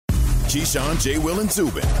Keyshawn, J. Will, and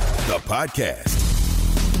Zubin, the podcast.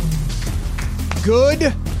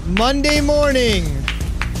 Good Monday morning.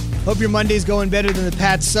 Hope your Monday's going better than the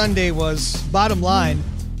Pats Sunday was. Bottom line,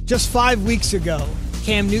 just 5 weeks ago,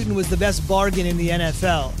 Cam Newton was the best bargain in the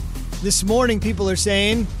NFL. This morning, people are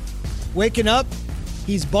saying, waking up,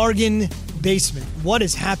 he's bargain basement. What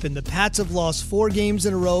has happened? The Pats have lost 4 games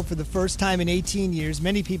in a row for the first time in 18 years.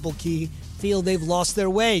 Many people feel they've lost their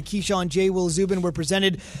way. Keyshawn, J. Will, Zubin were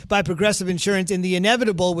presented by Progressive Insurance, and the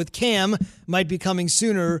inevitable with Cam might be coming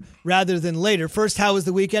sooner rather than later. First, how was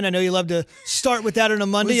the weekend? I know you love to start with that on a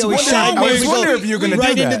Monday. I was wondering if you're going to do that.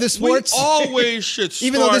 Right into the sports. We always should start.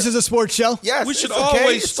 Even though this is a sports show? Yes, we should okay.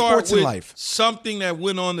 always It's start sports in with life. something that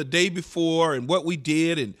went on the day before and what we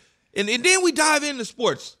did, and then we dive into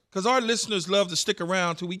sports because our listeners love to stick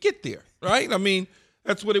around till we get there, right? I mean,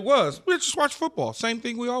 that's what it was. We just watch football. Same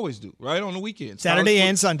thing we always do, right, on the weekend. Saturday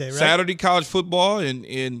and Sunday, right? Saturday college football,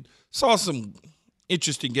 and saw some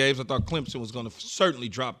interesting games. I thought Clemson was going to certainly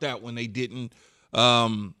drop that when they didn't.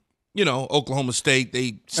 Oklahoma State,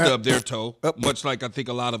 they stubbed their toe, much like I think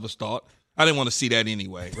a lot of us thought. I didn't want to see that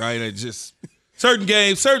anyway, right? It's just certain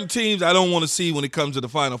games, certain teams I don't want to see when it comes to the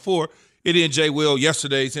Final Four. And then, J. Will,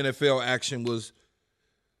 yesterday's NFL action was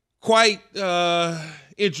quite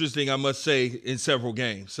interesting, I must say, in several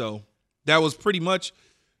games. So that was pretty much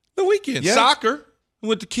the weekend. Yeah. Soccer. I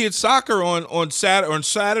went to kids' soccer on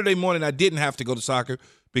Saturday morning. I didn't have to go to soccer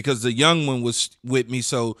because the young one was with me,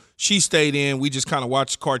 so she stayed in. We just kind of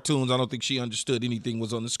watched cartoons. I don't think she understood anything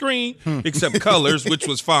was on the screen except colors, which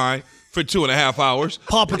was fine for 2.5 hours.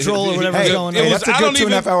 Paw Patrol or whatever's going on. That's a good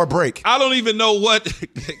 2.5 hour break. I don't even know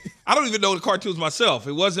the cartoons myself.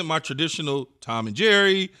 It wasn't my traditional Tom and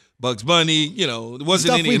Jerry, Bugs Bunny, it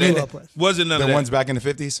wasn't Stuff any we of grew that. up with. Wasn't none of The that. ones back in the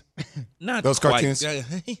 50s? Not those quite. cartoons?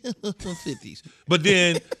 50s. But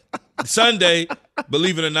then Sunday,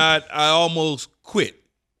 believe it or not, I almost quit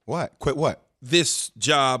What? Quit what? this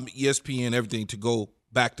job, ESPN, everything, to go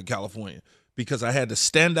back to California because I had to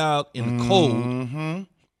stand out in the cold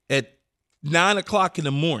at 9 o'clock in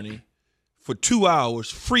the morning for 2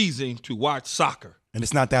 hours, freezing, to watch soccer. And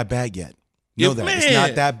it's not that bad yet. You know that. Man, it's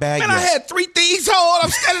not that bad man, yet. I had 3 things on. I'm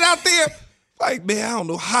standing out there. Like, man, I don't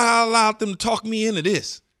know how I allowed them to talk me into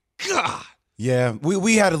this. God. Yeah,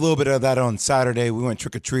 we had a little bit of that on Saturday. We went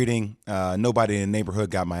trick-or-treating. Nobody in the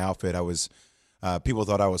neighborhood got my outfit. People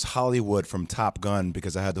thought I was Hollywood from Top Gun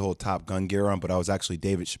because I had the whole Top Gun gear on, but I was actually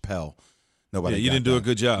David Chappelle. Nobody. Yeah, you didn't do a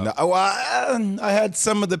good job. No, I had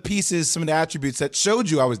some of the pieces, some of the attributes that showed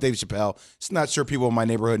you I was David Chappelle. Just not sure people in my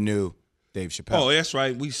neighborhood knew Dave Chappelle. Oh, that's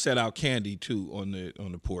right. We set out candy too on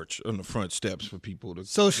the porch, on the front steps for people to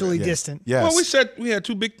Socially distant. Yes. Well, we had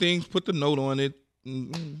 2 big things. Put the note on it.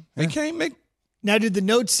 They can't make. Now, did the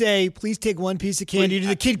note say, please take 1 piece of candy? Did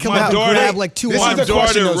the kid come My up and daughter- grab like 2 This is arms? the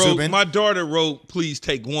question, though, Zubin. My daughter wrote, "Please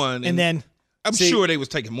take 1," And then, I'm sure they was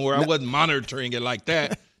taking more. I wasn't monitoring it like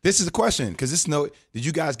that. This is the question because this note. Did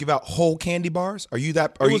you guys give out whole candy bars? Are you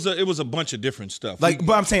that? It was a bunch of different stuff. But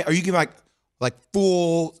I'm saying, are you giving like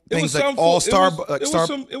full It was things like some all full- star?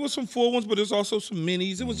 It was some full ones, but there's also some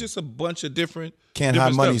minis. It was just a bunch of different. Can't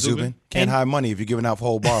different hide money, stuff, Zubin. Can't And- hide money if you're giving out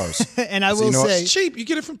whole bars. and I So, will say, It's cheap. You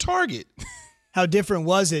get it from Target. how different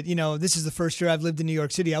was it? This is the first year I've lived in New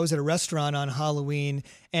York City. I was at a restaurant on Halloween,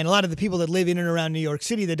 and a lot of the people that live in and around New York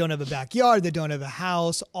City, they don't have a backyard, they don't have a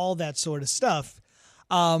house, all that sort of stuff.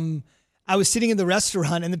 I was sitting in the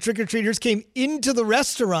restaurant, and the trick-or-treaters came into the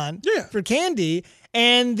restaurant for candy,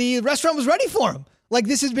 and the restaurant was ready for them. Like,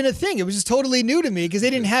 this has been a thing. It was just totally new to me because they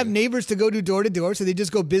didn't have neighbors to go do door to door, so they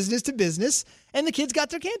just go business to business, and the kids got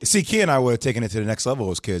their candy. See, Key and I would have taken it to the next level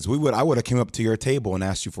as kids. I would have came up to your table and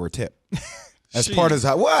asked you for a tip. As part of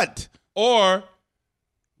what? Or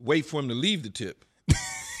wait for him to leave the tip.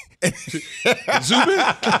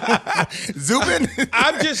 Zubin?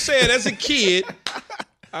 I'm just saying, as a kid,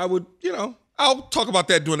 I would, I'll talk about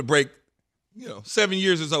that during the break. 7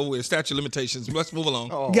 years is over with. Statute of limitations. Let's move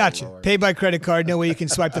along. Gotcha. Lord. Pay by credit card. No way you can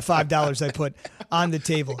swipe the $5 I put on the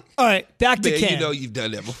table. All right, back to Man, Cam. you've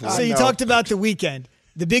done that before. So you talked about the weekend.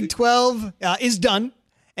 The Big 12 is done,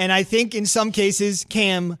 and I think in some cases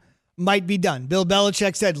Cam might be done. Bill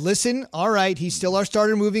Belichick said, listen, all right, he's still our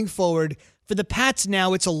starter moving forward. For the Pats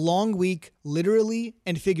now, it's a long week, literally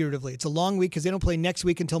and figuratively. It's a long week because they don't play next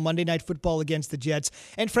week until Monday Night Football against the Jets.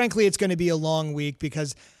 And frankly, it's going to be a long week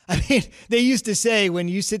because, they used to say when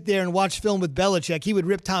you sit there and watch film with Belichick, he would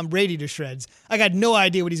rip Tom Brady to shreds. I got no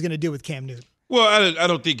idea what he's going to do with Cam Newton. Well, I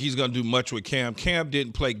don't think he's going to do much with Cam. Cam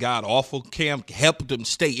didn't play god-awful. Cam helped him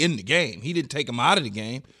stay in the game. He didn't take him out of the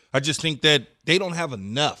game. I just think that they don't have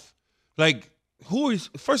enough. Like,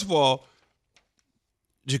 first of all,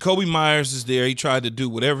 Jacoby Myers is there. He tried to do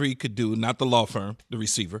whatever he could do, not the law firm, the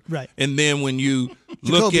receiver. Right. And then when you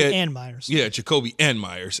look Jacoby at and Myers. Yeah, Jacoby and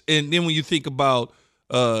Myers. And then when you think about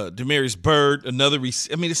Demarius Byrd, another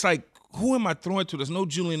I mean, it's like, who am I throwing to? There's no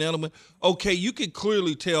Julian Edelman. Okay, you could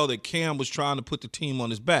clearly tell that Cam was trying to put the team on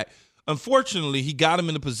his back. Unfortunately, he got him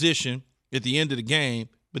in a position at the end of the game,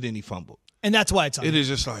 but then he fumbled. And that's why it's on. It is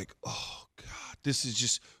just like, oh, God, this is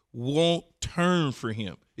just won't turn for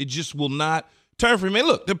him. It just will not turn for him. And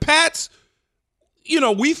look, the Pats,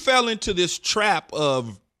 we fell into this trap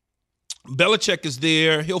of Belichick is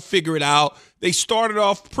there. He'll figure it out. They started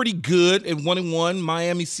off pretty good at 1-1,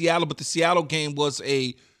 Miami, Seattle, but the Seattle game was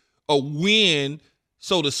a win,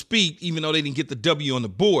 so to speak, even though they didn't get the W on the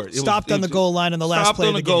board. Stopped on the goal line on the last play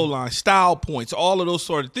of the game. Stopped on the goal line, style points, all of those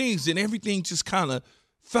sort of things, and everything just kind of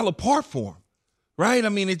fell apart for him, right? I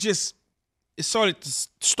mean, it started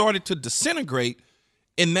to disintegrate,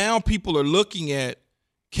 and now people are looking at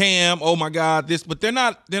Cam, oh my God, this, but they're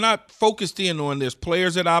not focused in on there's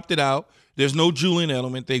players that opted out. There's no Julian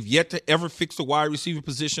Edelman. They've yet to ever fix the wide receiver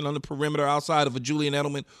position on the perimeter outside of a Julian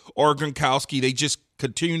Edelman or Gronkowski. They just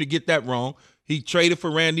continue to get that wrong. He traded for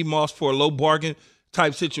Randy Moss for a low bargain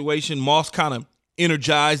type situation. Moss kind of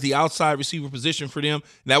energized the outside receiver position for them.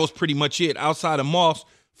 And that was pretty much it. Outside of Moss,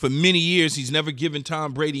 for many years, he's never given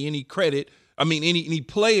Tom Brady any credit. I mean, any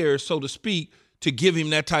player, so to speak, to give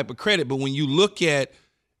him that type of credit. But when you look at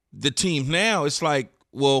the team now, it's like,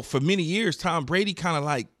 well, for many years, Tom Brady kind of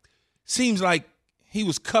like seems like he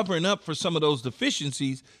was covering up for some of those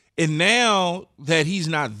deficiencies. And now that he's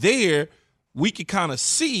not there, we can kind of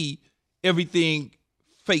see everything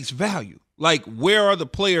face value. Like, where are the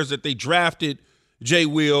players that they drafted, Jay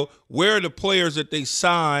Will? Where are the players that they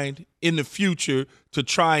signed in the future to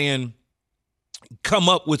try and come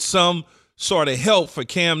up with some sort of help for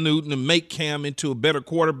Cam Newton and make Cam into a better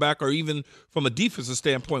quarterback, or even from a defensive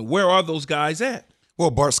standpoint? Where are those guys at? Well,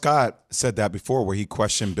 Bart Scott said that before, where he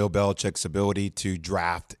questioned Bill Belichick's ability to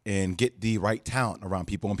draft and get the right talent around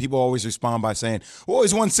people. And people always respond by saying, well,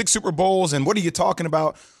 he's won 6 Super Bowls, and what are you talking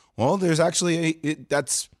about? Well, there's actually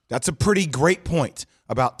that's a pretty great point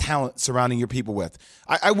about talent surrounding your people with.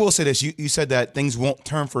 I will say this. You said that things won't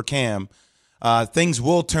turn for Cam. Things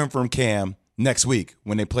will turn from Cam next week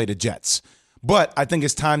when they play the Jets. But I think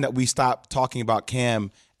it's time that we stop talking about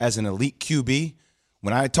Cam as an elite QB.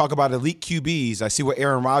 When I talk about elite QBs, I see what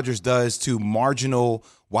Aaron Rodgers does to marginal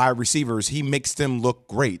wide receivers. He makes them look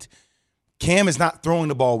great. Cam is not throwing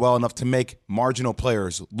the ball well enough to make marginal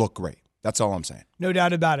players look great. That's all I'm saying. No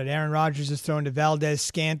doubt about it. Aaron Rodgers is thrown to Valdez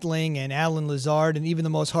Scantling and Alan Lazard, and even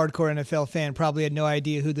the most hardcore NFL fan probably had no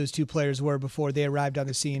idea who those two players were before they arrived on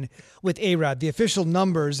the scene with A-Rod. The official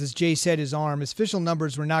numbers, as Jay said, his official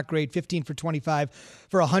numbers were not great, 15 for 25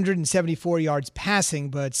 for 174 yards passing,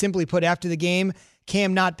 but simply put, after the game,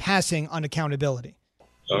 Cam not passing on accountability.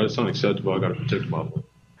 It's unacceptable. I got to protect my boy.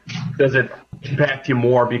 Does it impact you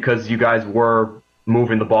more because you guys were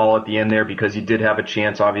moving the ball at the end there, because you did have a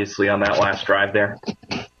chance, obviously, on that last drive there?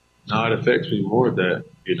 No, it affects me more that,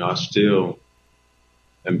 I still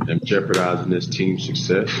am jeopardizing this team's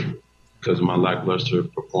success because of my lackluster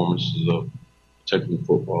performances of protecting the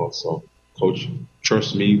football. So Coach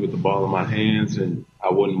trusts me with the ball in my hands, and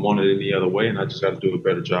I wouldn't want it any other way, and I just got to do a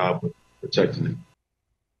better job of protecting it.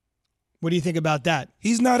 What do you think about that?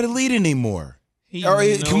 He's not elite anymore.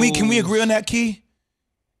 Can we agree on that, Key?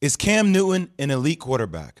 Is Cam Newton an elite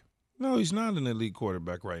quarterback? No, he's not an elite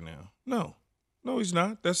quarterback right now. No, he's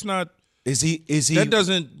not. That's not. Is he?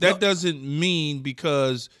 That doesn't mean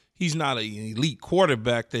because he's not an elite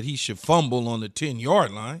quarterback that he should fumble on the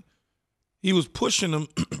 10-yard line. He was pushing him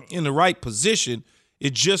in the right position.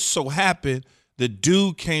 It just so happened the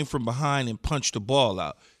dude came from behind and punched the ball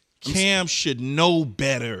out. Cam should know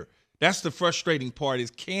better. That's the frustrating part, is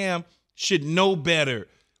Cam should know better.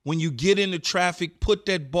 When you get into traffic, put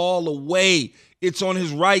that ball away. It's on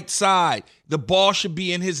his right side. The ball should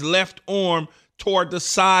be in his left arm toward the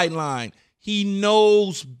sideline. He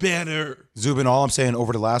knows better. Zubin, all I'm saying,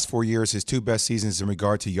 over the last 4 years, his 2 best seasons in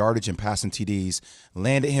regard to yardage and passing TDs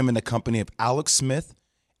landed him in the company of Alex Smith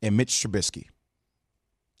and Mitch Trubisky.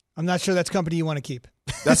 I'm not sure that's company you want to keep.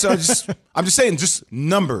 I'm just saying, just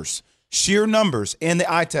numbers, sheer numbers, and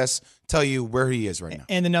the eye test tell you where he is right now.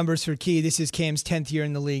 And the numbers for Key. This is Cam's 10th year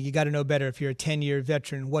in the league. You got to know better if you're a 10-year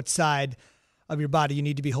veteran what side of your body you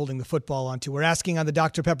need to be holding the football onto. We're asking on the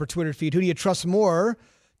Dr. Pepper Twitter feed, who do you trust more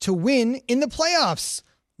to win in the playoffs?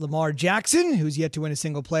 Lamar Jackson, who's yet to win a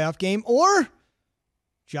single playoff game, or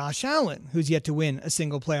Josh Allen, who's yet to win a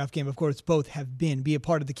single playoff game. Of course, both have been. Be a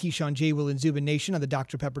part of the Keyshawn, J. Will, and Zubin Nation on the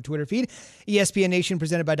Dr. Pepper Twitter feed. ESPN Nation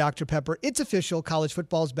presented by Dr. Pepper. It's official. College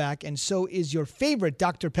football's back, and so is your favorite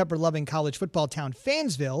Dr. Pepper-loving college football town,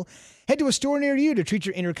 Fansville. Head to a store near you to treat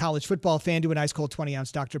your inner college football fan to an ice-cold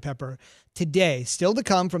 20-ounce Dr. Pepper today. Still to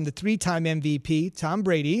come from the three-time MVP, Tom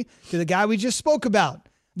Brady, to the guy we just spoke about,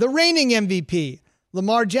 the reigning MVP,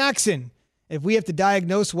 Lamar Jackson. If we have to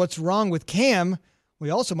diagnose what's wrong with Cam, we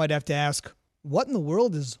also might have to ask, what in the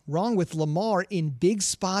world is wrong with Lamar in big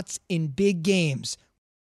spots in big games?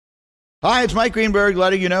 Hi, it's Mike Greenberg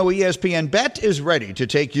letting you know ESPN Bet is ready to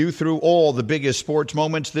take you through all the biggest sports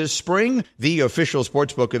moments this spring. The official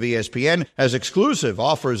sportsbook of ESPN has exclusive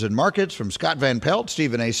offers and markets from Scott Van Pelt,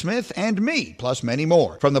 Stephen A. Smith, and me, plus many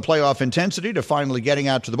more. From the playoff intensity to finally getting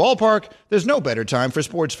out to the ballpark, there's no better time for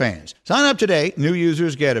sports fans. Sign up today. New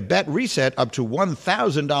users get a bet reset up to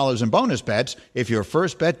 $1,000 in bonus bets if your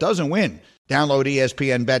first bet doesn't win. Download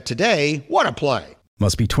ESPN Bet today. What a play.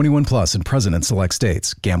 Must be 21 plus and present in select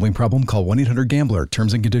states. Gambling problem? Call 1-800-GAMBLER.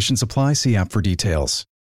 Terms and conditions apply. See app for details.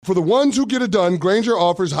 For the ones who get it done, Grainger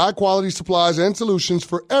offers high-quality supplies and solutions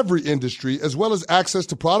for every industry, as well as access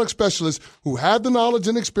to product specialists who have the knowledge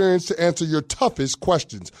and experience to answer your toughest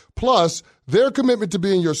questions. Plus, their commitment to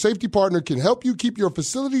being your safety partner can help you keep your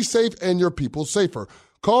facility safe and your people safer.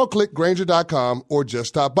 Call, click Grainger.com, or just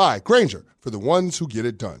stop by. Grainger, for the ones who get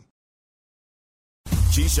it done.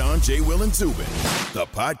 Keyshawn, J. Will, and Zubin, the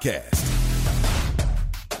podcast.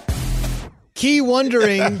 Key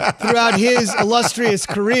wondering throughout his illustrious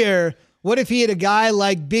career, what if he had a guy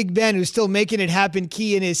like Big Ben who's still making it happen,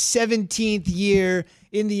 Key, in his 17th year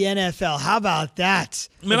in the NFL? How about that?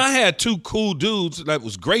 Man, I had two cool dudes that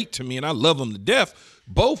was great to me, and I love them to death,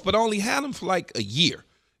 both, but I only had them for like a year.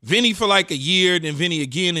 Vinny for like a year, then Vinny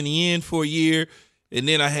again in the end for a year, and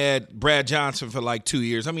then I had Brad Johnson for like 2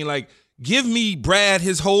 years. I mean, like, give me Brad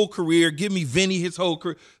his whole career. Give me Vinny his whole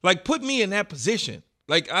career. Like, put me in that position.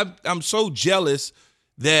 Like, I'm so jealous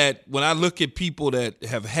that when I look at people that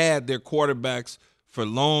have had their quarterbacks for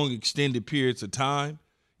long, extended periods of time,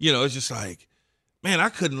 you know, it's just like, man, I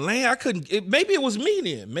couldn't land. Maybe it was me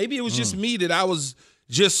then. Maybe it was just me that I was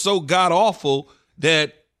just so god-awful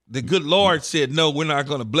that the good Lord said, no, we're not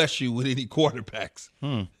going to bless you with any quarterbacks.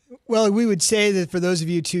 Well, we would say that for those of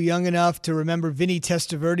you too young enough to remember Vinny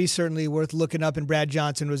Testaverde, certainly worth looking up, and Brad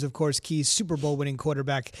Johnson was, of course, Key's Super Bowl winning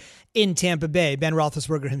quarterback in Tampa Bay. Ben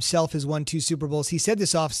Roethlisberger himself has won 2 Super Bowls. He said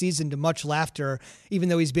this offseason to much laughter, even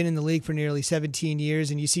though he's been in the league for nearly 17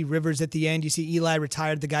 years, and you see Rivers at the end, you see Eli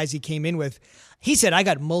retired, the guys he came in with. He said, I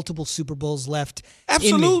got multiple Super Bowls left.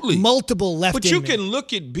 Absolutely. In me. Multiple left but in you me. can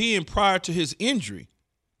look at Ben prior to his injury,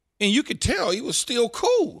 and you could tell he was still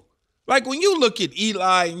cool. Like, when you look at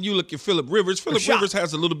Eli and you look at Phillip Rivers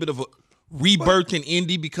has a little bit of a rebirth in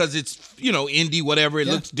Indy because it's, you know, Indy, whatever. It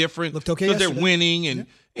looks different. Looked okay because yesterday. they're winning.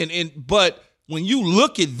 And but when you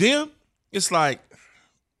look at them, it's like,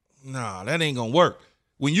 nah, that ain't going to work.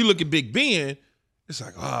 When you look at Big Ben, it's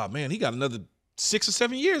like, oh, man, he got another 6 or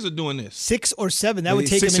 7 years of doing this. 6 or 7. That would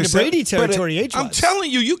take 6 him or into 7. Brady territory age-wise. I'm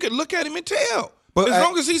telling you, you can look at him and tell. But as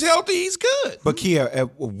long as he's healthy, he's good. But Kia,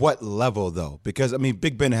 at what level though? Because I mean,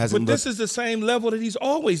 Big Ben hasn't. But this is the same level that he's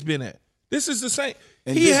always been at. This is the same.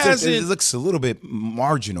 And he hasn't. It looks a little bit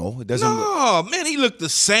marginal. It doesn't. No, man, he looked the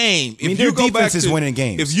same. I mean, their defense is winning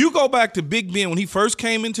games. If you go back to Big Ben when he first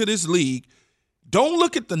came into this league, don't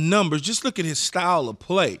look at the numbers. Just look at his style of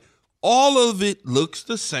play. All of it looks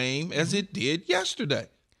the same as it did yesterday.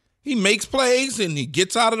 He makes plays and he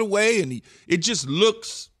gets out of the way, and it just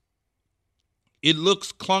looks. It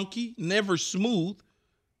looks clunky, never smooth,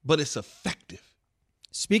 but it's effective.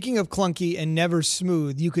 Speaking of clunky and never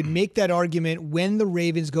smooth, you could make that argument when the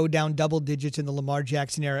Ravens go down double digits in the Lamar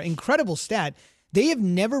Jackson era. Incredible stat. They have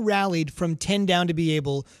never rallied from 10 down to be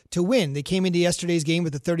able to win. They came into yesterday's game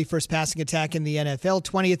with the 31st passing attack in the NFL,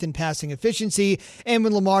 20th in passing efficiency, and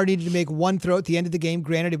when Lamar needed to make one throw at the end of the game,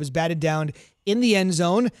 granted it was batted down in the end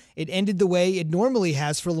zone, it ended the way it normally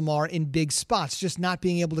has for Lamar in big spots, just not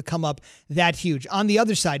being able to come up that huge. On the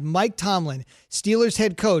other side, Mike Tomlin, Steelers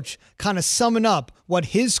head coach, kind of summing up what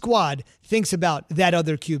his squad thinks about that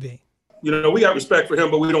other QB. You know, we got respect for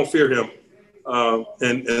him, but we don't fear him.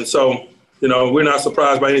 And so, you know, we're not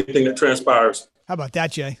surprised by anything that transpires. How about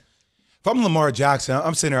that, Jay? If I'm Lamar Jackson,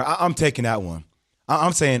 I'm sitting there, I'm taking that one.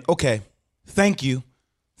 I'm saying, okay, thank you.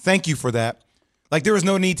 Thank you for that. Like, there was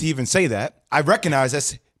no need to even say that. I recognize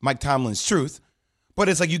that's Mike Tomlin's truth, but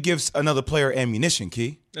it's like you give another player ammunition,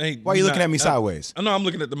 Key. Hey, why are you looking at me sideways? No, I'm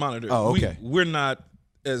looking at the monitor. Oh, okay. We're not,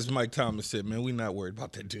 as Mike Tomlin said, man, we're not worried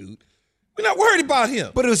about that dude. We're not worried about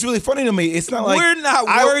him. But it was really funny to me. It's not like we're not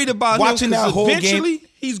worried about him. Watching that whole game,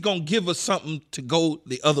 he's going to give us something to go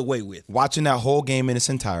the other way with. Watching that whole game in its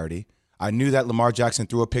entirety, I knew that Lamar Jackson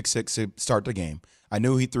threw a pick six to start the game. I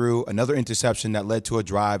knew he threw another interception that led to a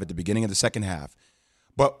drive at the beginning of the second half.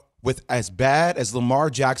 But with as bad as Lamar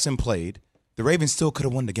Jackson played, the Ravens still could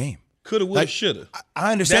have won the game. Could have, would have, should have.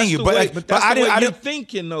 I understand you, but that's I didn't. You're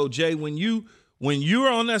thinking though, Jay. When you're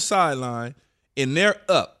on that sideline and they're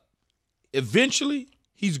up, eventually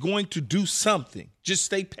he's going to do something. Just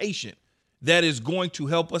stay patient. That is going to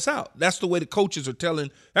help us out. That's the way the coaches are telling.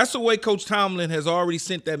 That's the way Coach Tomlin has already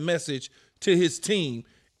sent that message to his team.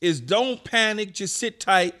 Is don't panic, just sit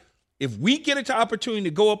tight. If we get an opportunity to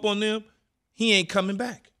go up on them, he ain't coming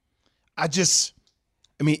back.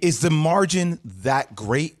 Is the margin that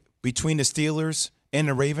great between the Steelers and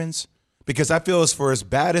the Ravens? Because I feel as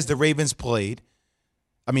bad as the Ravens played,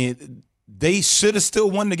 they should have still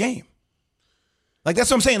won the game. Like, that's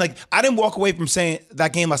what I'm saying. Like, I didn't walk away from saying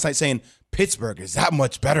that game last night saying Pittsburgh is that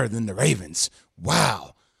much better than the Ravens.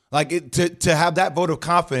 Wow. Like, to have that vote of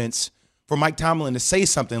confidence for Mike Tomlin to say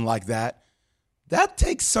something like that, that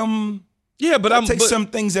takes some some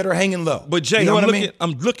things that are hanging low. But Jay, you know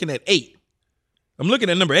I'm looking at 8. I'm looking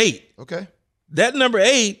at number 8. Okay. That number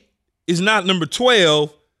 8 is not number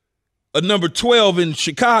 12, a number 12 in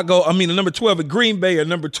Chicago. A number 12 in Green Bay, or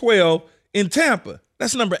number 12 in Tampa.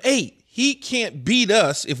 That's number 8. He can't beat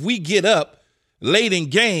us if we get up late in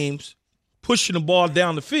games pushing the ball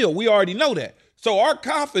down the field. We already know that. So our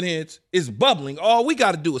confidence is bubbling. All we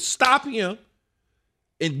got to do is stop him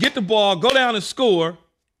and get the ball, go down and score.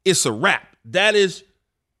 It's a wrap. That is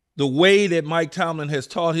the way that Mike Tomlin has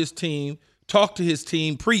taught his team, talked to his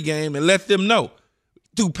team pregame and let them know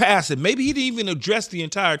through passing. Maybe he didn't even address the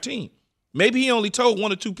entire team. Maybe he only told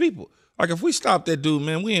 1 or 2 people. Like, if we stop that dude,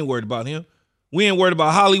 man, we ain't worried about him. We ain't worried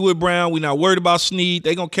about Hollywood Brown. We're not worried about Snead.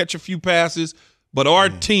 They're going to catch a few passes. But our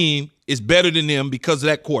team is better than them because of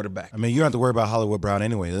that quarterback. You don't have to worry about Hollywood Brown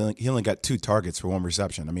anyway. He only got 2 targets for 1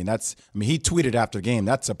 reception. He tweeted after the game.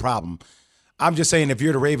 That's a problem. I'm just saying, if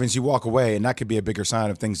you're the Ravens, you walk away, and that could be a bigger sign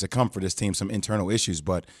of things to come for this team, some internal issues.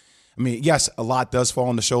 But, yes, a lot does fall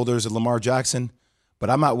on the shoulders of Lamar Jackson. But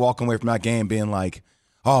I'm not walking away from that game being like,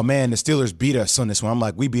 oh, man, the Steelers beat us on this one. I'm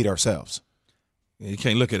like, we beat ourselves. You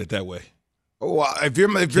can't look at it that way. Well, if you're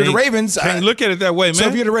the Ravens, can't look at it that way, man. So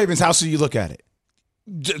if you're the Ravens, how should you look at it?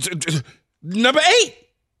 Number 8.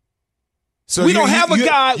 So we don't have a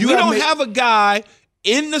guy. We don't have a guy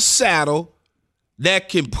in the saddle that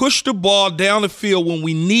can push the ball down the field when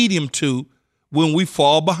we need him to, when we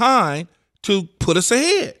fall behind, to put us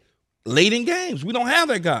ahead late in games. We don't have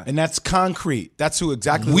that guy, and that's concrete. That's who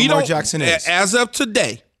exactly Lamar Jackson is. As of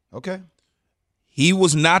today, okay, he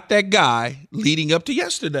was not that guy leading up to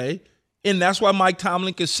yesterday. And that's why Mike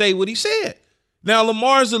Tomlin can say what he said. Now,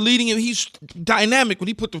 Lamar's the leading him. He's dynamic. When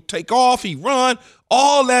he put the take off, he run.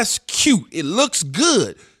 All that's cute. It looks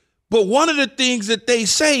good. But one of the things that they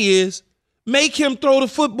say is make him throw the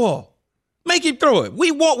football. Make him throw it.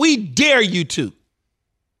 We dare you to.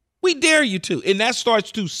 We dare you to. And that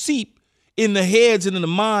starts to seep in the heads and in the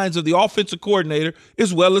minds of the offensive coordinator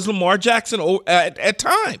as well as Lamar Jackson at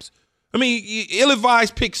times.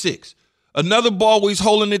 Ill-advised pick 6. Another ball where he's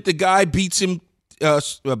holding it, the guy beats him,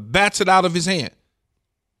 bats it out of his hand.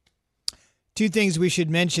 2 things we should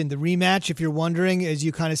mention. The rematch, if you're wondering, as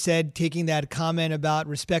you kind of said, taking that comment about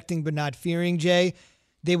respecting but not fearing, Jay,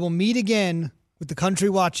 they will meet again with the country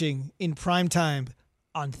watching in prime time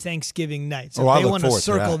on Thanksgiving night. So they want to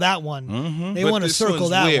circle that one. Mm-hmm. They want to circle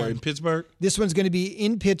that one. In Pittsburgh? This one's going to be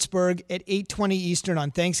in Pittsburgh at 8:20 Eastern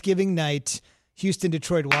on Thanksgiving night. Houston,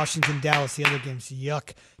 Detroit, Washington, Dallas. The other game's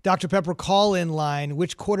yuck. Dr. Pepper, call-in line.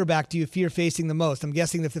 Which quarterback do you fear facing the most? I'm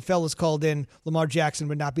guessing if the fellas called in, Lamar Jackson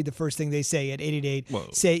would not be the first thing they say at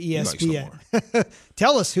 888-SAY-ESPN.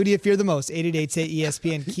 Tell us, who do you fear the most?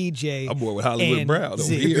 888-SAY-ESPN, Key J. I'm more with Hollywood Brown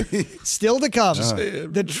over here. Still to come.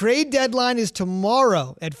 The trade deadline is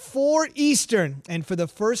tomorrow at 4 Eastern. And for the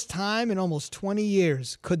first time in almost 20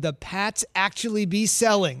 years, could the Pats actually be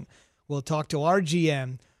selling? We'll talk to our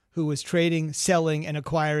GM, who was trading, selling, and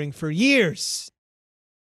acquiring for years.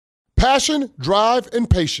 Passion, drive, and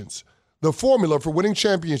patience. The formula for winning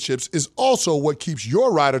championships is also what keeps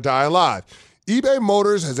your ride or die alive. eBay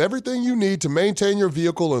Motors has everything you need to maintain your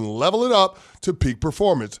vehicle and level it up to peak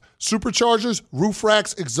performance. Superchargers, roof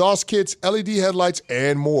racks, exhaust kits, LED headlights,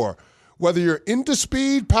 and more. Whether you're into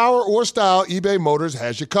speed, power, or style, eBay Motors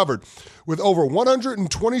has you covered. With over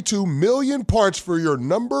 122 million parts for your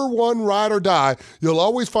number one ride or die, you'll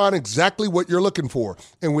always find exactly what you're looking for.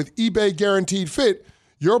 And with eBay Guaranteed Fit,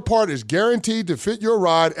 your part is guaranteed to fit your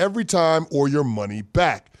ride every time or your money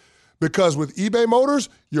back. Because with eBay Motors,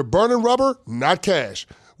 you're burning rubber, not cash.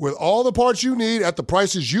 With all the parts you need at the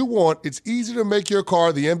prices you want, it's easy to make your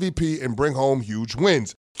car the MVP and bring home huge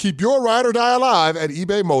wins. Keep your ride or die alive at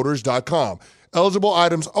ebaymotors.com. Eligible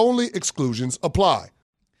items only. Exclusions apply.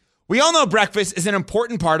 We all know breakfast is an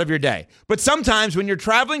important part of your day, but sometimes when you're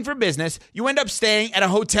traveling for business, you end up staying at a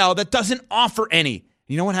hotel that doesn't offer any.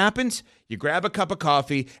 You know what happens? You grab a cup of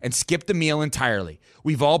coffee and skip the meal entirely.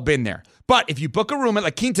 We've all been there. But if you book a room at La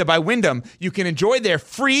Quinta by Wyndham, you can enjoy their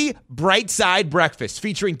free Bright Side breakfast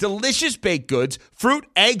featuring delicious baked goods, fruit,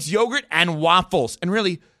 eggs, yogurt, and waffles. And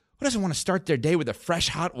really, who doesn't want to start their day with a fresh,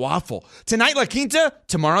 hot waffle? Tonight, La Quinta,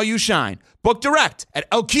 tomorrow you shine. Book direct at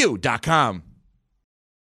lq.com.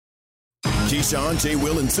 Keyshawn, J.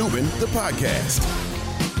 Will, and Zubin, the podcast.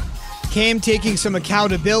 Cam taking some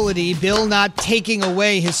accountability. Bill not taking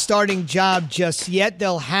away his starting job just yet.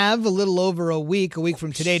 They'll have a little over a week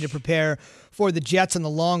from today, to prepare for the Jets on the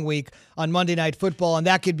long week on Monday Night Football, and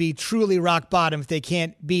that could be truly rock bottom if they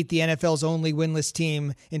can't beat the NFL's only winless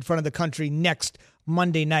team in front of the country next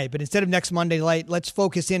Monday night. But instead of next Monday night, let's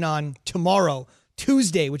focus in on tomorrow,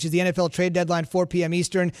 Tuesday, which is the NFL trade deadline, 4 p.m.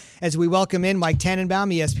 Eastern, as we welcome in Mike Tannenbaum,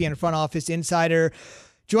 ESPN front office insider.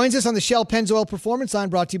 Joins us on the Shell Pennzoil Performance Line,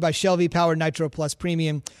 brought to you by Shell V-Powered Nitro Plus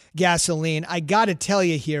Premium Gasoline. I got to tell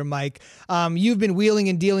you here, Mike, you've been wheeling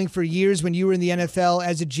and dealing for years when you were in the NFL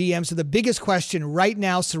as a GM. So the biggest question right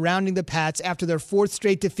now surrounding the Pats after their fourth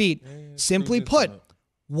straight defeat, simply put,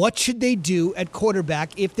 what should they do at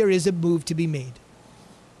quarterback if there is a move to be made?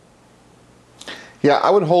 Yeah, I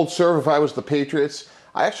would hold serve if I was the Patriots.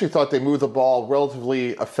 I actually thought they moved the ball relatively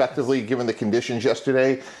effectively given the conditions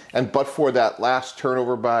yesterday. And but for that last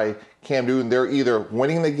turnover by Cam Newton, they're either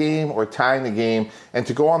winning the game or tying the game. And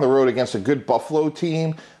to go on the road against a good Buffalo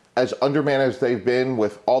team, as undermanned as they've been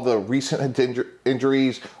with all the recent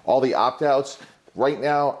injuries, all the opt-outs, right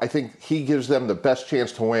now I think he gives them the best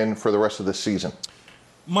chance to win for the rest of the season.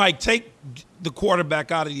 Mike, take the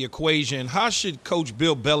quarterback out of the equation. How should Coach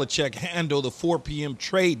Bill Belichick handle the 4 p.m.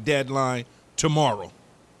 trade deadline tomorrow?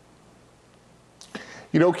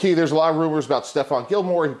 You know, Key, there's a lot of rumors about Stephon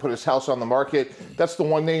Gilmore. He put his house on the market. That's the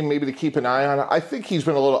one name maybe to keep an eye on. I think he's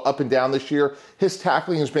been a little up and down this year. His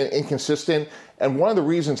tackling has been inconsistent. And one of the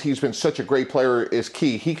reasons he's been such a great player is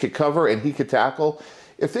key. He could cover and he could tackle.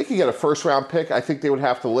 If they could get a first-round pick, I think they would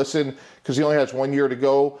have to listen because he only has 1 year to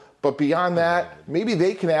go. But beyond that, maybe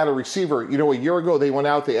they can add a receiver. You know, a year ago they went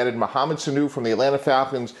out, they added Mohamed Sanu from the Atlanta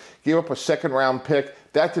Falcons, gave up a second-round pick.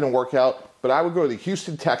 That didn't work out. But I would go to the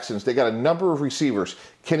Houston Texans. They got a number of receivers,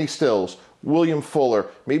 Kenny Stills, William Fuller,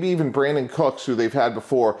 maybe even Brandon Cooks, who they've had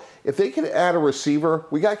before. If they could add a receiver,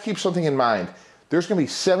 we got to keep something in mind. There's going to be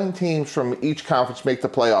 7 teams from each conference make the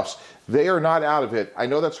playoffs. They are not out of it. I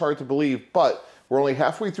know that's hard to believe, but we're only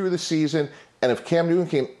halfway through the season, and if Cam Newton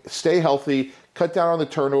can stay healthy, cut down on the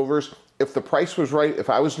turnovers, if the price was right, if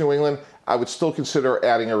I was New England, I would still consider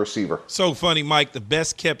adding a receiver. So funny, Mike, the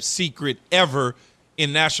best kept secret ever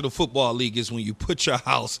in National Football League is when you put your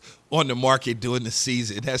house on the market during the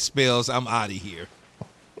season. That spells I'm out of here.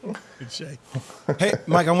 Hey,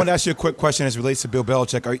 Mike, I want to ask you a quick question as it relates to Bill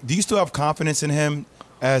Belichick. Do you still have confidence in him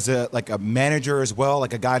as a manager as well,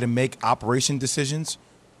 like a guy to make operation decisions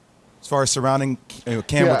as far as surrounding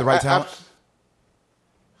Cam with the right talent?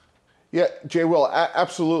 Yeah, Jay Will,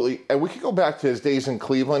 absolutely. And we could go back to his days in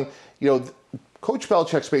Cleveland. You know, Coach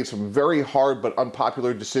Belichick's made some very hard but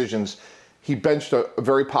unpopular decisions. He benched a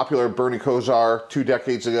very popular Bernie Kosar 2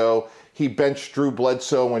 decades ago. He benched Drew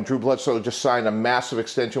Bledsoe when Drew Bledsoe just signed a massive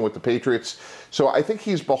extension with the Patriots. So I think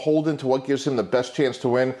he's beholden to what gives him the best chance to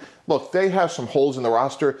win. Look, they have some holes in the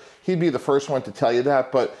roster. He'd be the first one to tell you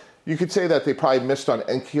that, but you could say that they probably missed on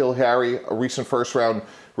N'Keal Harry, a recent first-round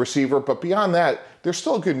receiver. But beyond that, there's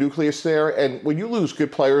still a good nucleus there. And when you lose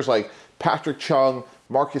good players like Patrick Chung,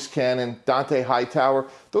 Marcus Cannon, Dante Hightower,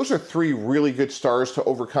 those are 3 really good stars to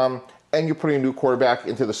overcome. And you're putting a new quarterback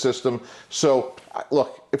into the system. So,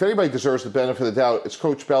 look, if anybody deserves the benefit of the doubt, it's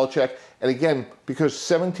Coach Belichick. And again, because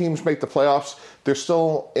 7 teams make the playoffs, they're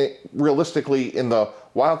still realistically in the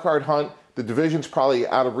wild card hunt. The division's probably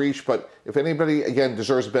out of reach. But if anybody, again,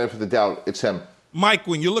 deserves the benefit of the doubt, it's him. Mike,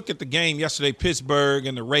 when you look at the game yesterday, Pittsburgh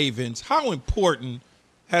and the Ravens, how important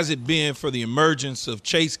has it been for the emergence of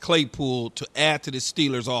Chase Claypool to add to the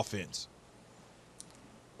Steelers' offense?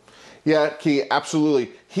 Yeah, Key,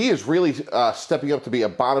 absolutely. He is really stepping up to be a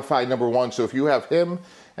bona fide number 1. So if you have him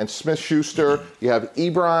and Smith-Schuster, you have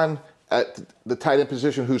Ebron at the tight end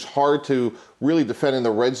position who's hard to really defend in the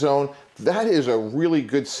red zone. That is a really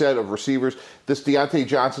good set of receivers. This Deontay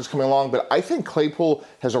Johnson's coming along, but I think Claypool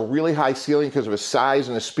has a really high ceiling because of his size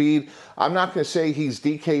and his speed. I'm not going to say he's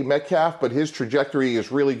DK Metcalf, but his trajectory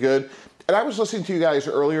is really good. And I was listening to you guys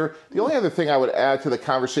earlier. The only other thing I would add to the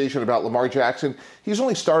conversation about Lamar Jackson, he's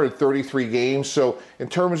only started 33 games. So in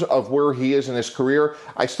terms of where he is in his career,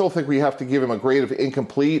 I still think we have to give him a grade of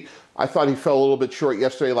incomplete. I thought he fell a little bit short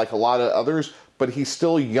yesterday like a lot of others, but he's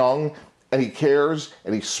still young and he cares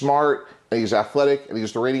and he's smart and he's athletic and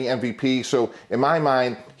he's the reigning MVP. So in my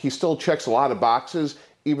mind, he still checks a lot of boxes,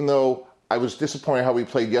 even though I was disappointed how he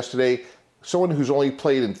played yesterday. Someone who's only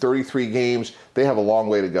played in 33 games, they have a long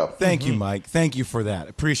way to go. Thank you, Mike. Thank you for that.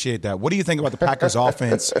 Appreciate that. What do you think about the Packers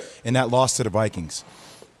offense in that loss to the Vikings?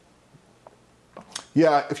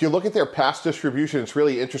 Yeah, if you look at their pass distribution, it's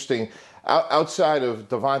really interesting. Outside of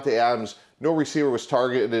Devontae Adams, no receiver was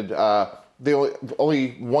targeted. They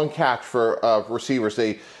only one catch for receivers.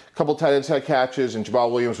 A couple tight ends had catches, and Jamal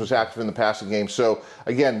Williams was active in the passing game. So,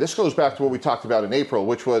 again, this goes back to what we talked about in April,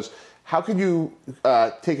 which was how can you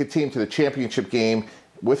take a team to the championship game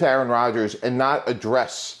with Aaron Rodgers and not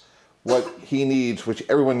address what he needs, which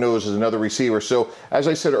everyone knows is another receiver. So, as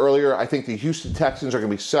I said earlier, I think the Houston Texans are going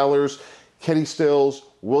to be sellers. Kenny Stills,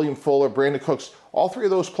 William Fuller, Brandon Cooks, all three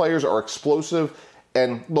of those players are explosive.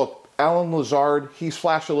 And look, Alan Lazard, he's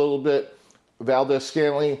flashed a little bit.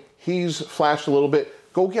 Valdez-Scantling, he's flashed a little bit.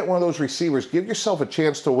 Go get one of those receivers. Give yourself a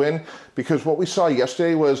chance to win, because what we saw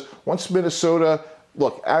yesterday was once Minnesota,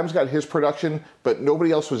 look, Adams got his production, but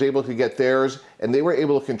nobody else was able to get theirs, and they were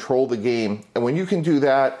able to control the game. And when you can do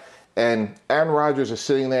that, and Aaron Rodgers is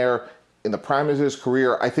sitting there in the prime of his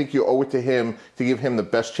career, I think you owe it to him to give him the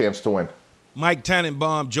best chance to win. Mike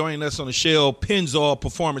Tannenbaum joining us on the Shell Pennzoil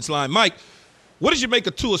Performance Line. Mike, what did you make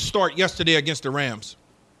of Tua's start yesterday against the Rams?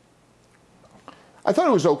 I thought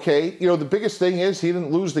it was okay. You know, the biggest thing is he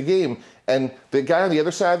didn't lose the game. And the guy on the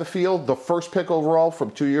other side of the field, the first pick overall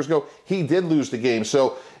from 2 years ago, he did lose the game.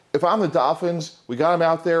 So if I'm the Dolphins, we got him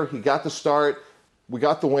out there. He got the start. We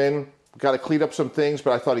got the win. We got to clean up some things.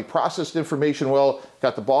 But I thought he processed information well,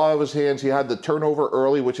 got the ball out of his hands. He had the turnover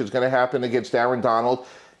early, which is going to happen against Aaron Donald.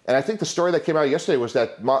 And I think the story that came out yesterday was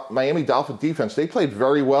that Miami Dolphin defense, they played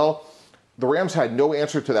very well. The Rams had no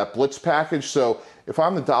answer to that blitz package. So if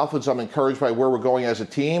I'm the Dolphins, I'm encouraged by where we're going as a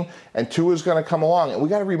team. And Tua's going to come along. And we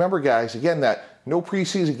got to remember, guys, again, that no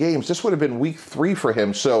preseason games. This would have been week 3 for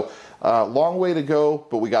him. So long way to go,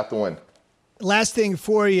 but we got the win. Last thing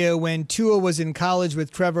for you, when Tua was in college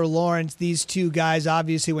with Trevor Lawrence, these two guys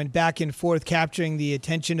obviously went back and forth capturing the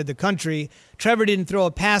attention of the country. Trevor didn't throw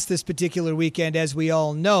a pass this particular weekend, as we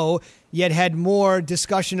all know, yet had more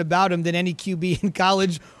discussion about him than any QB in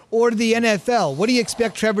college or the NFL. What do you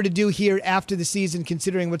expect Trevor to do here after the season,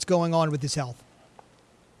 considering what's going on with his health?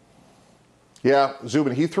 Yeah,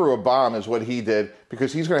 Zubin, he threw a bomb is what he did,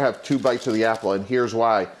 because he's going to have 2 bites of the apple, and here's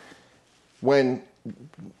why. When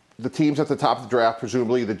the teams at the top of the draft,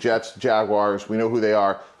 presumably the Jets, Jaguars, we know who they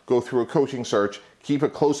are, go through a coaching search, keep a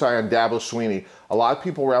close eye on Dabo Swinney. A lot of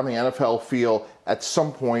people around the NFL feel at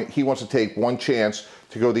some point he wants to take one chance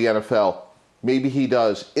to go to the NFL. Maybe he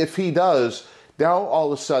does. If he does, now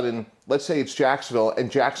all of a sudden, let's say it's Jacksonville,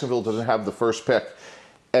 and Jacksonville doesn't have the first pick,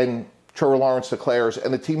 and Trevor Lawrence declares,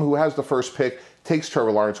 and the team who has the first pick takes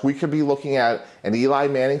Trevor Lawrence. We could be looking at an Eli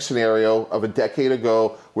Manning scenario of a decade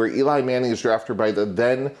ago where Eli Manning is drafted by the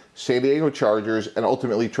then San Diego Chargers and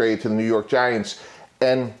ultimately traded to the New York Giants.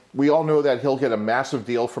 And we all know that he'll get a massive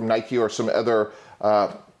deal from Nike or some other,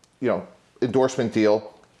 endorsement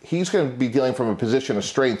deal. He's going to be dealing from a position of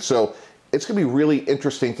strength. So it's going to be really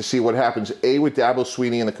interesting to see what happens, A, with Dabo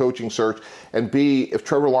Swinney in the coaching search, and B, if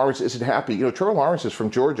Trevor Lawrence isn't happy. You know, Trevor Lawrence is from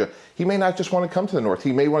Georgia. He may not just want to come to the North.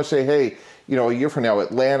 He may want to say, hey, a year from now,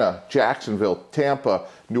 Atlanta, Jacksonville, Tampa,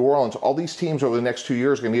 New Orleans, all these teams over the next 2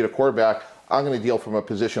 years are going to need a quarterback. I'm going to deal from a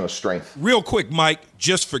position of strength. Real quick, Mike,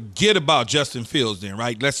 just forget about Justin Fields then,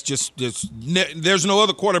 right? There's no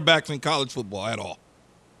other quarterbacks in college football at all.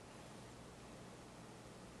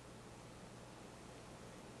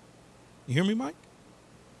 You hear me, Mike?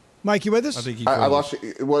 Mike, you with us? I think I lost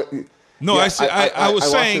you. What? No, Yeah, I was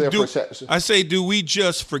saying, do do we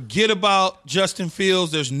just forget about Justin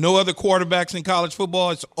Fields? There's no other quarterbacks in college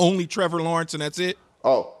football. It's only Trevor Lawrence, and that's it?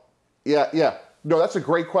 Oh, yeah. No, that's a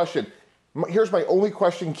great question. Here's my only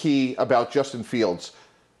question key about Justin Fields.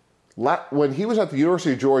 When he was at the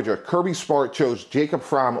University of Georgia, Kirby Smart chose Jacob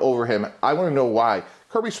Fromm over him. I want to know why.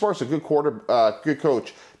 Kirby Smart's a good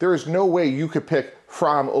coach. There is no way you could pick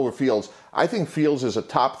Fromm over Fields. I think Fields is a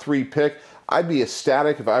top 3 pick. I'd be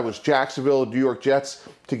ecstatic if I was Jacksonville, New York Jets,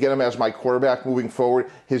 to get him as my quarterback moving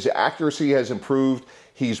forward. His accuracy has improved.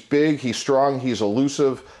 He's big, he's strong, he's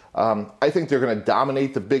elusive. I think they're going to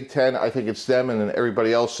dominate the Big Ten. I think it's them and then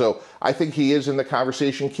everybody else. So I think he is in the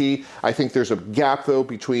conversation key. I think there's a gap, though,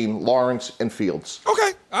 between Lawrence and Fields.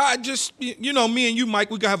 Okay. I just, me and you, Mike,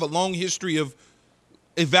 we got to have a long history of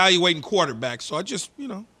evaluating quarterbacks. So I just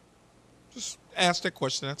ask that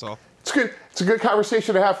question. That's all. It's good. It's a good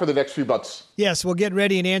conversation to have for the next few months. Yes, we'll get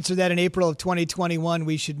ready and answer that in April of 2021.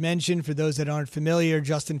 We should mention, for those that aren't familiar,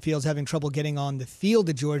 Justin Fields having trouble getting on the field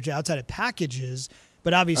at Georgia outside of packages,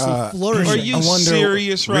 but obviously flourishing. Are you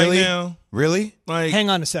serious right now? Really? Hang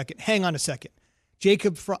on a second.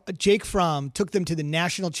 Jake Fromm took them to the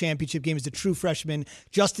national championship game as a true freshman.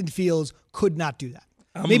 Justin Fields could not do that.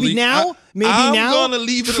 Maybe now. I'm going to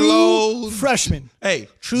leave it alone. Freshman. Hey,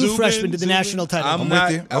 true freshman to the national title. I'm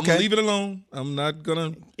going to leave it alone. I'm not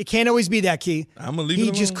going to. It can't always be that, Key. I'm going to leave it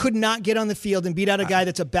alone. He just could not get on the field and beat out a guy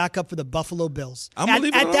that's a backup for the Buffalo Bills. I'm going to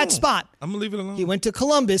leave it alone. At that spot. I'm going to leave it alone. He went to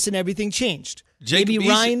Columbus and everything changed. Jacob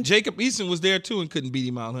Eason was there too and couldn't beat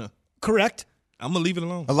him out, huh? Correct. I'm going to leave it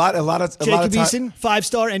alone. A lot of Jacob Eason,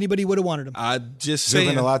 5-star, anybody would have wanted him. I just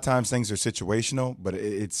saying. A lot of times things are situational, but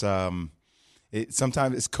it's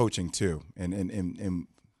sometimes it's coaching too, and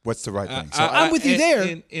what's the right thing. So I'm with you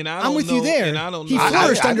there. I'm with you there. He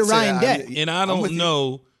flourished under Ryan Day. And I don't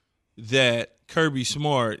know that Kirby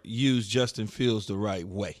Smart used Justin Fields the right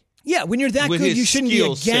way. Yeah, when you're that good, you shouldn't be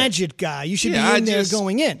a gadget guy. You should be in there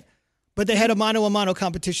going in. But they had a mano-a-mano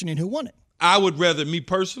competition in who won it. I would rather, me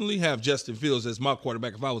personally, have Justin Fields as my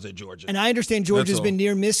quarterback if I was at Georgia. And I understand Georgia's been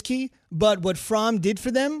near miss, Key, but what Fromm did for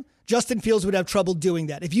them, Justin Fields would have trouble doing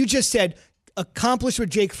that. If you just said, accomplish what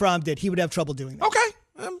Jake Fromm did, he would have trouble doing that. Okay.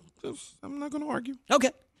 I'm not going to argue. Okay.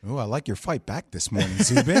 Oh, I like your fight back this morning,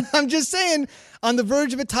 Zubin. I'm just saying, on the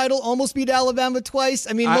verge of a title, almost beat Alabama twice.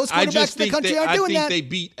 I mean, most quarterbacks in the country aren't doing that. I think they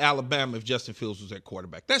beat Alabama if Justin Fields was at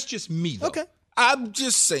quarterback. That's just me, though. Okay. I'm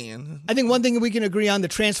just saying. I think one thing that we can agree on, the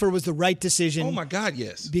transfer was the right decision. Oh, my God,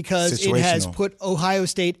 yes. Because it has put Ohio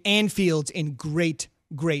State and Fields in great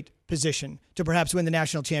position to perhaps win the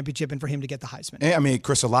national championship and for him to get the Heisman. And, I mean,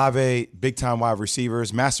 Chris Olave, big-time wide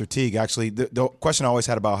receivers. Master Teague, actually, the question I always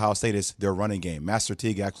had about Ohio State is their running game. Master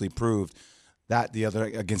Teague actually proved that the other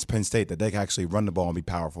against Penn State, that they can actually run the ball and be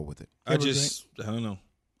powerful with it. I don't know.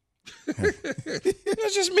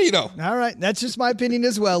 That's just me, though. All right. That's just my opinion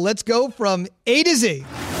as well. Let's go from A to Z.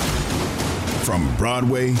 From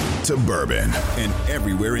Broadway to Bourbon and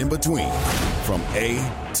everywhere in between. From A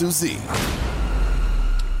to Z.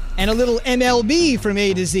 And a little MLB from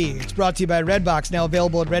A to Z. It's brought to you by Redbox, now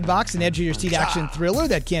available at Redbox, an edge-of-your-seat action thriller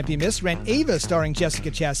that can't be missed. Rent Ava, starring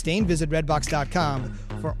Jessica Chastain. Visit redbox.com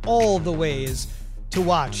for all the ways to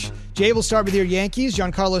watch. Jay, we'll start with your Yankees.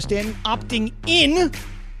 Giancarlo Stanton opting in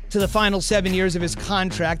to the final 7 years of his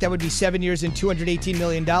contract. That would be 7 years and $218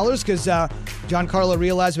 million because Giancarlo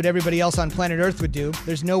realized what everybody else on planet Earth would do.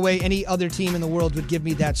 There's no way any other team in the world would give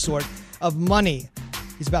me that sort of money.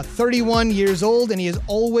 He's about 31 years old, and he is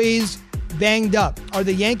always banged up. Are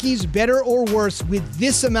the Yankees better or worse with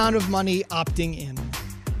this amount of money opting in?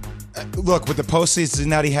 Look, with the postseason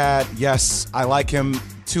that he had, yes, I like him.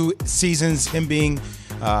 2 seasons, him being,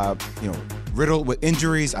 riddled with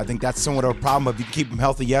injuries. I think that's somewhat of a problem, but if you keep him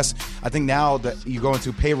healthy, yes. I think now that you go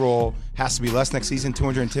into payroll has to be less next season,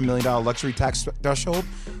 $210 million luxury tax threshold.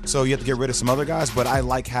 So you have to get rid of some other guys, but I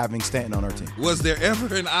like having Stanton on our team. Was there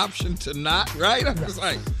ever an option to not, right? I was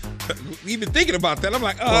like, even thinking about that, I'm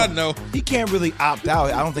like, no. He can't really opt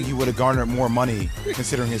out. I don't think he would have garnered more money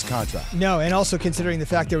considering his contract. No, and also considering the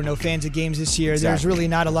fact there were no fans at games this year, There's really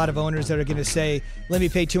not a lot of owners that are going to say, let me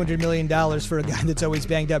pay $200 million for a guy that's always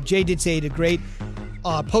banged up. Jay did say he did great.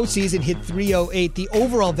 Postseason hit 308. The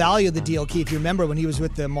overall value of the deal, Keith, if you remember when he was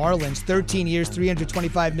with the Marlins, 13 years,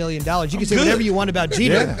 $325 million. You can say whatever you want about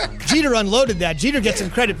Jeter. Yeah. Jeter unloaded that. Jeter gets some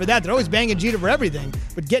credit for that. They're always banging Jeter for everything.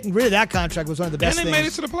 But getting rid of that contract was one of the best things. And they made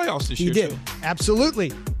it to the playoffs this year, He did. Absolutely.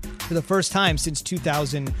 For the first time since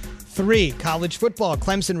 2003. College football.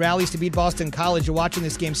 Clemson rallies to beat Boston College. You're watching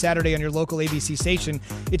this game Saturday on your local ABC station.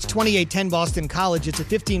 It's 28-10 Boston College. It's a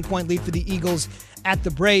 15-point lead for the Eagles at the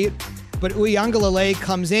break. But Uiagalelei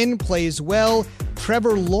comes in, plays well.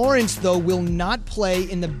 Trevor Lawrence, though, will not play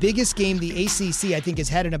in the biggest game the ACC, I think, has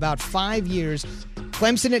had in about 5 years.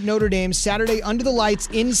 Clemson at Notre Dame, Saturday under the lights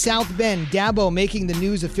in South Bend. Dabo making the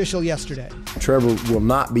news official yesterday. Trevor will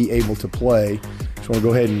not be able to play. Just want to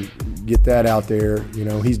go ahead and get that out there. You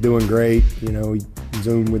know, he's doing great. You know, he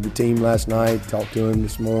Zoomed with the team last night, talked to him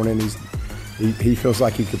this morning. He feels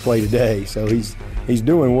like he could play today. So he's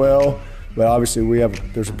doing well. But obviously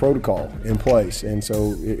there's a protocol in place, and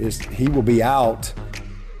so he will be out.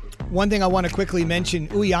 One thing I want to quickly mention,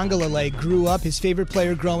 Uiagalelei grew up, his favorite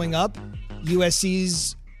player growing up,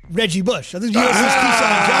 USC's Reggie Bush. I think USC's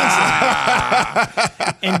Keyshawn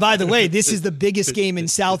Johnson. And by the way, this is the biggest game in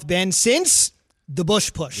South Bend since The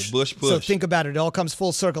Bush push. The Bush push. So think about it. It all comes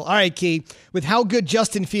full circle. All right, Key. With how good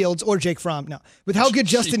Justin Fields or Jake Fromm, no. With how good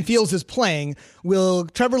Justin Fields is playing, will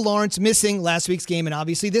Trevor Lawrence missing last week's game and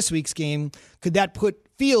obviously this week's game, could that put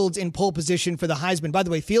Fields in pole position for the Heisman? By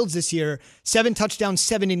the way, Fields this year, 7 touchdowns,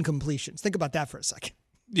 7 incompletions. Think about that for a second.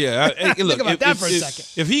 Yeah. Look, Think about that for a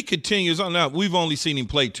second. If he continues on now, we've only seen him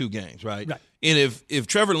play 2 games, right? And if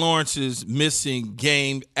Trevor Lawrence is missing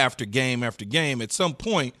game after game after game, at some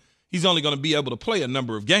point, he's only going to be able to play a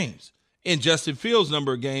number of games. And Justin Fields'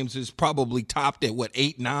 number of games is probably topped at,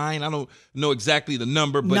 8, 9? I don't know exactly the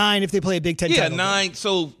number. But 9 if they play a Big Ten title. Yeah, 9. Game.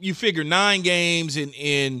 So you figure 9 games,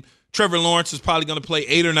 and Trevor Lawrence is probably going to play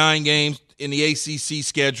 8 or 9 games in the ACC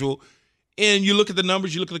schedule. And you look at the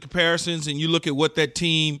numbers, you look at the comparisons, and you look at what that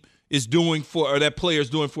team is doing or that player is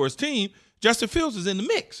doing for his team, Justin Fields is in the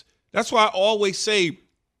mix. That's why I always say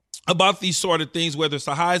about these sort of things, whether it's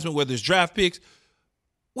the Heisman, whether it's draft picks,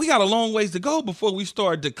 we got a long ways to go before we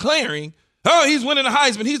start declaring, oh, he's winning the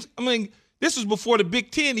Heisman. This was before the Big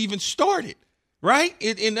Ten even started, right?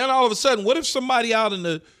 And then all of a sudden, what if somebody out in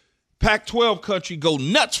the Pac-12 country go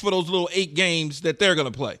nuts for those little 8 games that they're going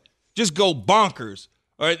to play? Just go bonkers.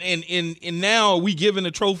 All right, and now are we giving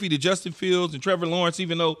the trophy to Justin Fields and Trevor Lawrence,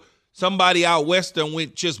 even though somebody out west done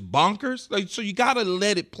went just bonkers? So you got to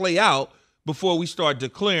let it play out before we start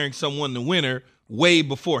declaring someone the winner way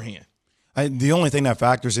beforehand. The only thing that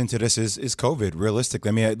factors into this is COVID, realistically.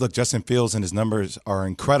 I mean, look, Justin Fields and his numbers are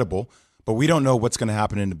incredible, but we don't know what's going to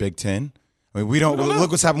happen in the Big Ten. I mean, we don't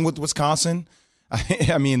look what's happened with Wisconsin.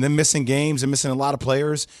 I mean, they're missing games. They're missing a lot of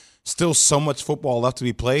players. Still so much football left to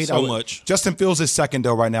be played. So much. Justin Fields is second,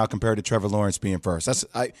 though, right now compared to Trevor Lawrence being first. That's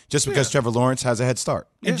because Trevor Lawrence has a head start.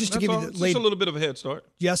 And just to give you just a little bit of a head start.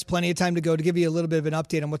 Yes, plenty of time to go. To give you a little bit of an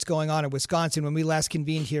update on what's going on in Wisconsin, when we last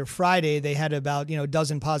convened here Friday, they had about a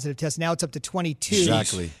dozen positive tests. Now it's up to 22.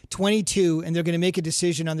 Exactly. 22, and they're going to make a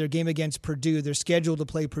decision on their game against Purdue. They're scheduled to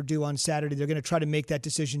play Purdue on Saturday. They're going to try to make that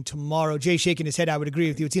decision tomorrow. Jay shaking his head, I would agree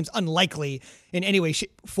with you. It seems unlikely in any way,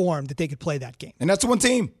 shape, or form that they could play that game. And that's one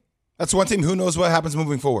team. That's one team. Who knows what happens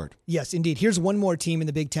moving forward? Yes, indeed. Here's one more team in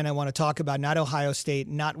the Big Ten I want to talk about, not Ohio State,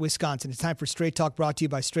 not Wisconsin. It's time for Straight Talk, brought to you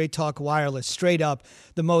by Straight Talk Wireless. Straight up,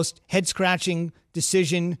 the most head-scratching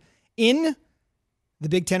decision in the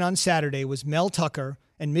Big Ten on Saturday was Mel Tucker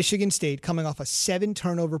and Michigan State coming off a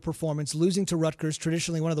 7-turnover performance, losing to Rutgers,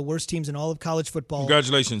 traditionally one of the worst teams in all of college football.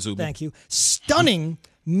 Congratulations, Zuba. Thank you. Stunning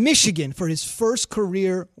Michigan for his first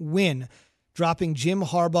career win, dropping Jim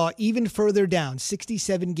Harbaugh even further down,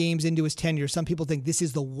 67 games into his tenure. Some people think this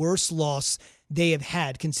is the worst loss they have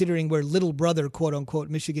had, considering where little brother, quote-unquote,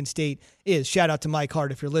 Michigan State is. Shout out to Mike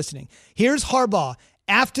Hart if you're listening. Here's Harbaugh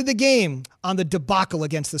after the game on the debacle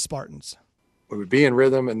against the Spartans. We would be in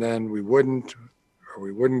rhythm, and then we wouldn't, or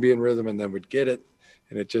we wouldn't be in rhythm, and then we'd get it.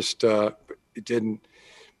 And it just it didn't,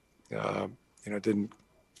 didn't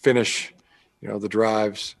finish, the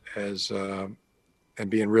drives as and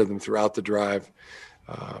be in rhythm throughout the drive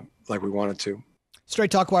like we wanted to. Straight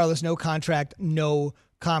Talk Wireless, no contract, no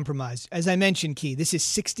compromise. As I mentioned, Key, this is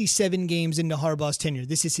 67 games into Harbaugh's tenure.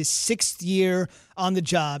 This is his 6th year on the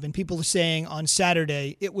job, and people are saying on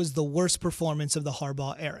Saturday it was the worst performance of the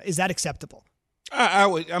Harbaugh era. Is that acceptable?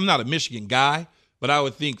 I'm not a Michigan guy, but I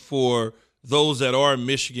would think for those that are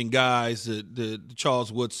Michigan guys, the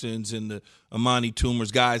Charles Woodsons and the Amani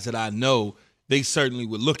Toomer's, guys that I know, they certainly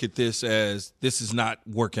would look at this as this is not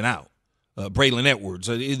working out. Braylon Edwards,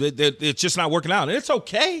 it's just not working out. And it's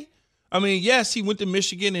okay. I mean, yes, he went to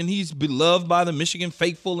Michigan and he's beloved by the Michigan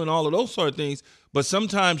faithful and all of those sort of things. But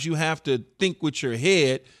sometimes you have to think with your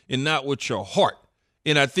head and not with your heart.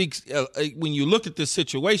 And I think when you look at this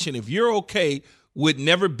situation, if you're okay with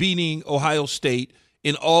never beating Ohio State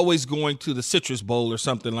and always going to the Citrus Bowl or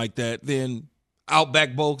something like that, then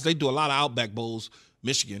Outback Bowl, because they do a lot of Outback Bowls,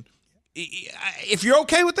 Michigan. If you're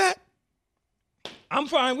okay with that, I'm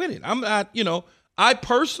fine with it. I'm not, I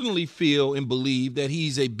personally feel and believe that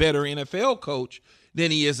he's a better NFL coach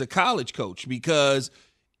than he is a college coach, because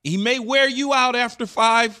he may wear you out after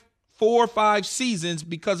 4 or 5 seasons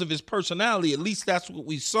because of his personality. At least that's what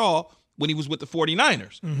we saw when he was with the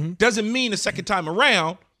 49ers. Mm-hmm. Doesn't mean the second time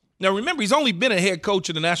around. Now, remember, he's only been a head coach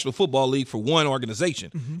in the National Football League for one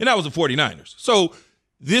organization, and that was the 49ers. So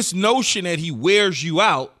this notion that he wears you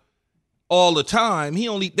out all the time,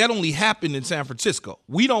 that only happened in San Francisco.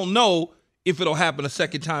 We don't know if it'll happen a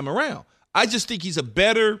second time around. I just think he's a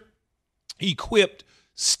better equipped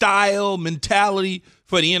style, mentality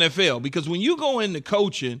for the NFL, because when you go into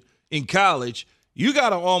coaching in college, you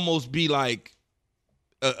got to almost be like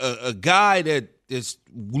a guy that is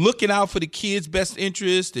looking out for the kids' best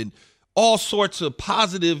interest and all sorts of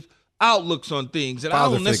positive outlooks on things. And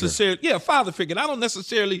Father I don't necessarily, father figure. I don't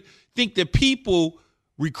necessarily think that people,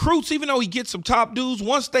 recruits, even though he gets some top dudes,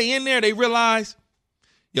 once they in there, they realize,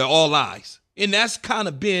 all eyes. And that's kind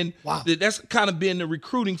of been the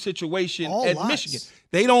recruiting situation at Michigan.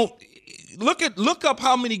 They don't look up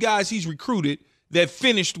how many guys he's recruited that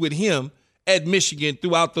finished with him at Michigan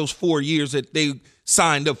throughout those 4 years that they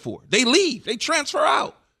signed up for. They leave. They transfer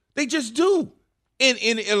out. They just do. And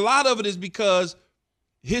a lot of it is because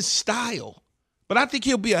his style. But I think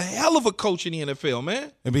he'll be a hell of a coach in the NFL,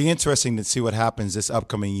 man. It'd be interesting to see what happens this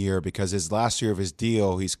upcoming year because his last year of his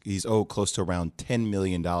deal, he's owed close to around $10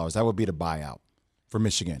 million. That would be the buyout for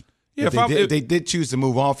Michigan. Yeah, if they did choose to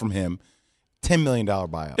move on from him, $10 million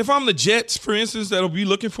buyout. If I'm the Jets, for instance, that'll be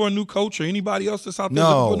looking for a new coach or anybody else that's out there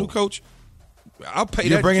looking for a new coach, I'll pay that.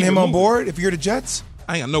 You're bringing him on board if you're the Jets?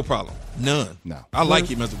 I ain't got no problem. None. No. I like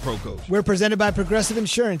him as a pro coach. We're presented by Progressive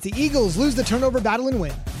Insurance. The Eagles lose the turnover battle and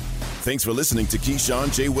win. Thanks for listening to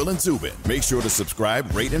Keyshawn, J. Will, and Zubin. Make sure to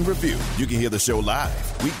subscribe, rate, and review. You can hear the show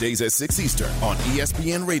live weekdays at 6 Eastern on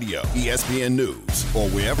ESPN Radio, ESPN News, or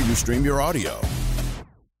wherever you stream your audio.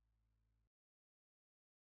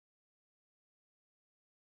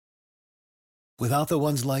 Without the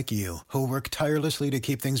ones like you, who work tirelessly to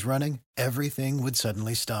keep things running, everything would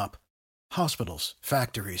suddenly stop. Hospitals,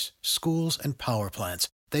 factories, schools, and power plants,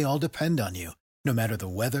 they all depend on you. No matter the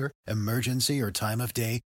weather, emergency, or time of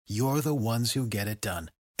day, you're the ones who get it done.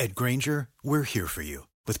 At Grainger, we're here for you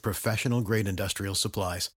with professional-grade industrial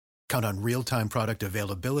supplies. Count on real-time product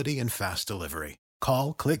availability and fast delivery.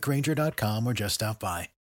 Call, click Grainger.com, or just stop by.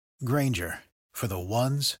 Grainger, for the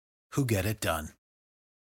ones who get it done.